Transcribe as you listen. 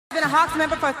been a Hawks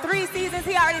member for 3 seasons.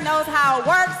 He already knows how it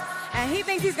works, and he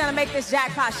thinks he's gonna make this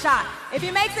jackpot shot. If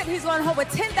he makes it, he's going home with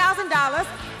 $10,000,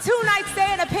 2-night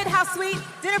stay in a penthouse suite,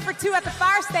 dinner for 2 at the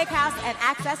Fire Steakhouse, and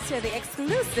access to the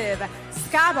exclusive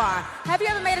Sky Bar. Have you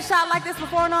ever made a shot like this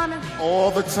before, Norman? All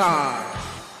the time.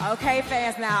 Okay,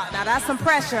 fans, now that's some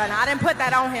pressure, and I didn't put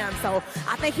that on him, so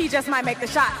I think he just might make the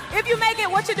shot. If you make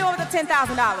it, what you doing with the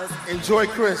 $10,000? Enjoy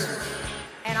Christmas.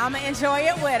 And I'm gonna enjoy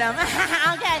it with him.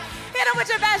 Okay, hit him with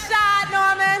your best shot,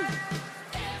 Norman.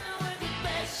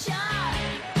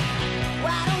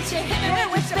 Why don't you hit me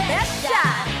with your best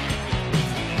shot?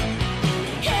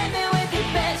 Hit me with your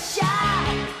best shot.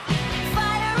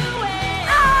 Fire away.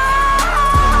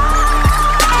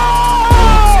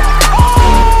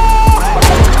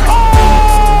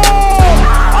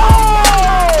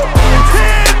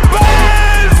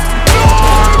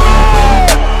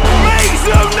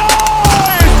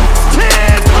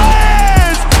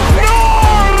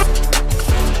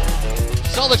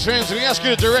 Fans, we ask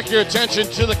you to direct your attention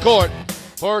to the court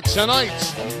for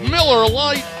tonight's Miller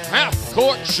Lite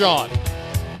half-court shot.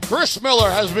 Chris Miller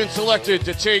has been selected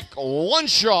to take 1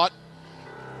 shot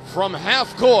from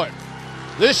half court.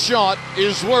 This shot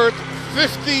is worth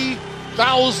 $50,000.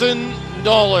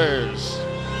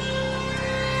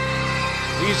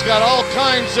 He's got all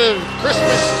kinds of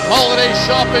Christmas holiday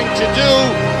shopping to do.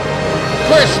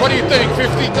 Chris, what do you think?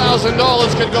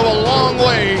 $50,000 could go a long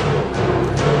way.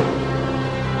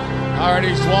 All right,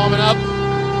 he's warming up.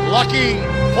 Lucky,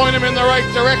 point him in the right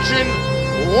direction.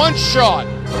 1 shot,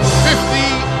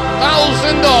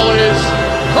 $50,000.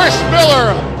 Chris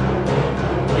Miller,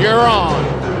 you're on.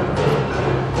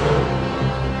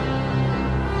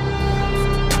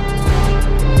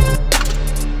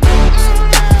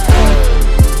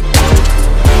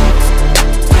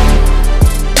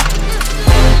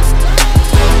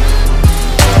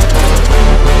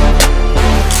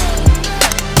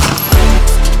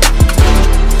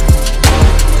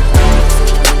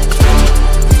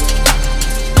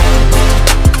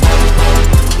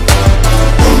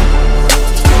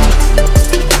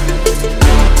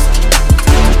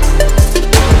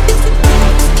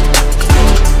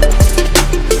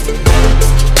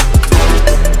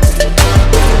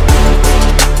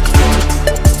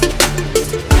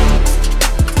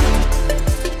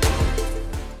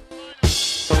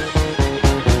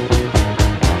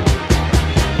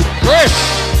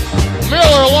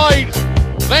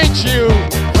 Thank you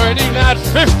for hitting that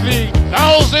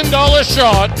 $50,000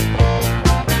 shot.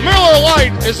 Miller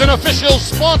Lite is an official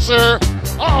sponsor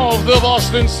of the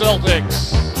Boston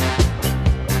Celtics.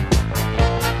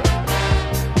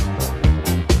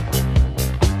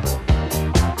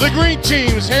 The green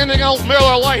team's handing out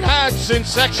Miller Lite hats in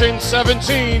section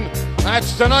 17.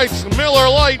 That's tonight's Miller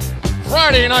Lite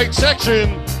Friday night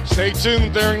section. Stay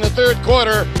tuned during the 3rd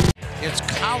quarter. It's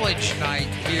college night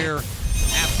here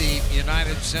at the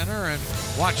United Center, and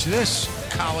watch this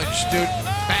college student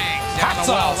bang down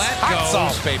the wall. That goes. Hot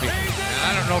sauce, baby. And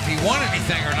I don't know if he won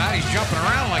anything or not. He's jumping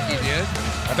around like he did.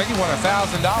 I think he won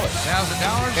 $1,000.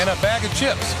 $1,000? And a bag of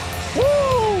chips.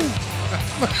 Woo!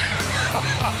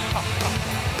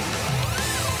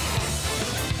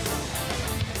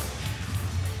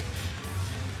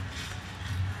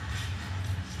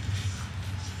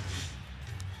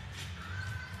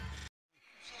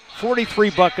 43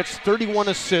 buckets, 31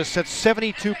 assists. That's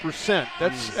 72%.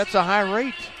 That's a high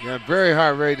rate. Yeah, very high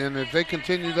rate. And if they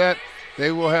continue that,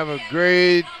 they will have a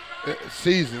great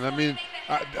season. I mean,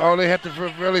 all they have to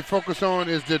really focus on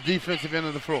is the defensive end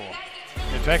of the floor.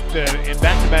 In fact, in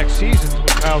back-to-back seasons with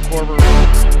Kyle Korver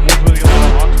was with the Atlanta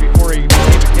Hawks before he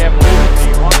became a Cavalier,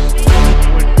 the Hawks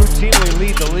would routinely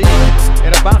lead the league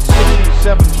at about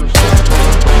 67%.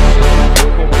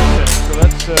 So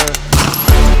that's, I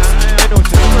know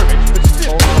it's a scrimmage, but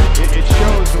still, it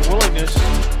shows the willingness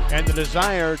and the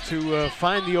desire to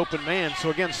find the open man. So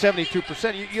again,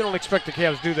 72%. You don't expect the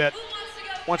Cavs to do that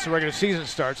once the regular season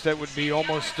starts. That would be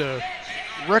almost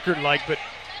record-like, but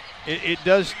it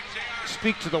does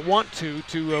speak to the want to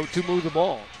move the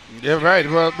ball. Yeah, right.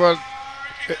 Well,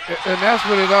 and that's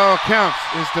what it all counts,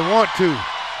 is the want to.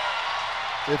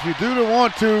 If you do the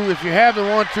want to, if you have the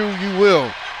want to, you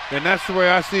will. And that's the way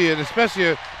I see it, especially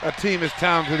a team as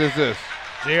talented as this.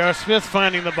 J.R. Smith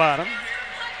finding the bottom.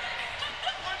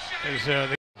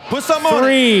 Put some on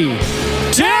 3.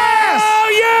 Yes! Oh,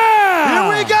 yeah! Here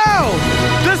we go!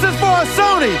 This is for a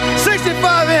Sony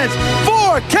 65-inch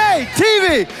 4K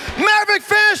TV. Maverick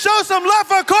fans, show some love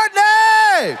for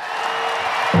Courtney!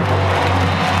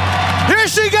 Here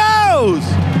she goes!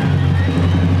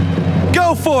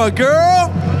 Go for it,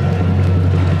 girl!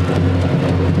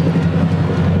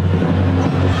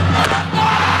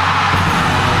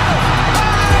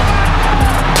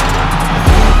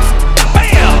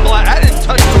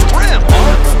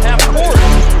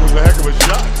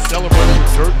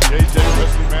 Dirk, JJ,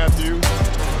 Wesley Matthews.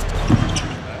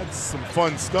 That's some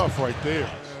fun stuff right there.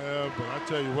 Yeah, but I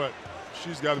tell you what,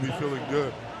 she's got to be feeling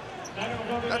good.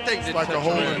 That thing's It's like a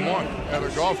hole-in-one at a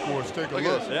golf course. Take a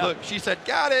look. Look, she said,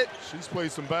 got it. She's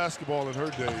played some basketball in her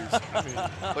days. I mean,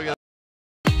 Look at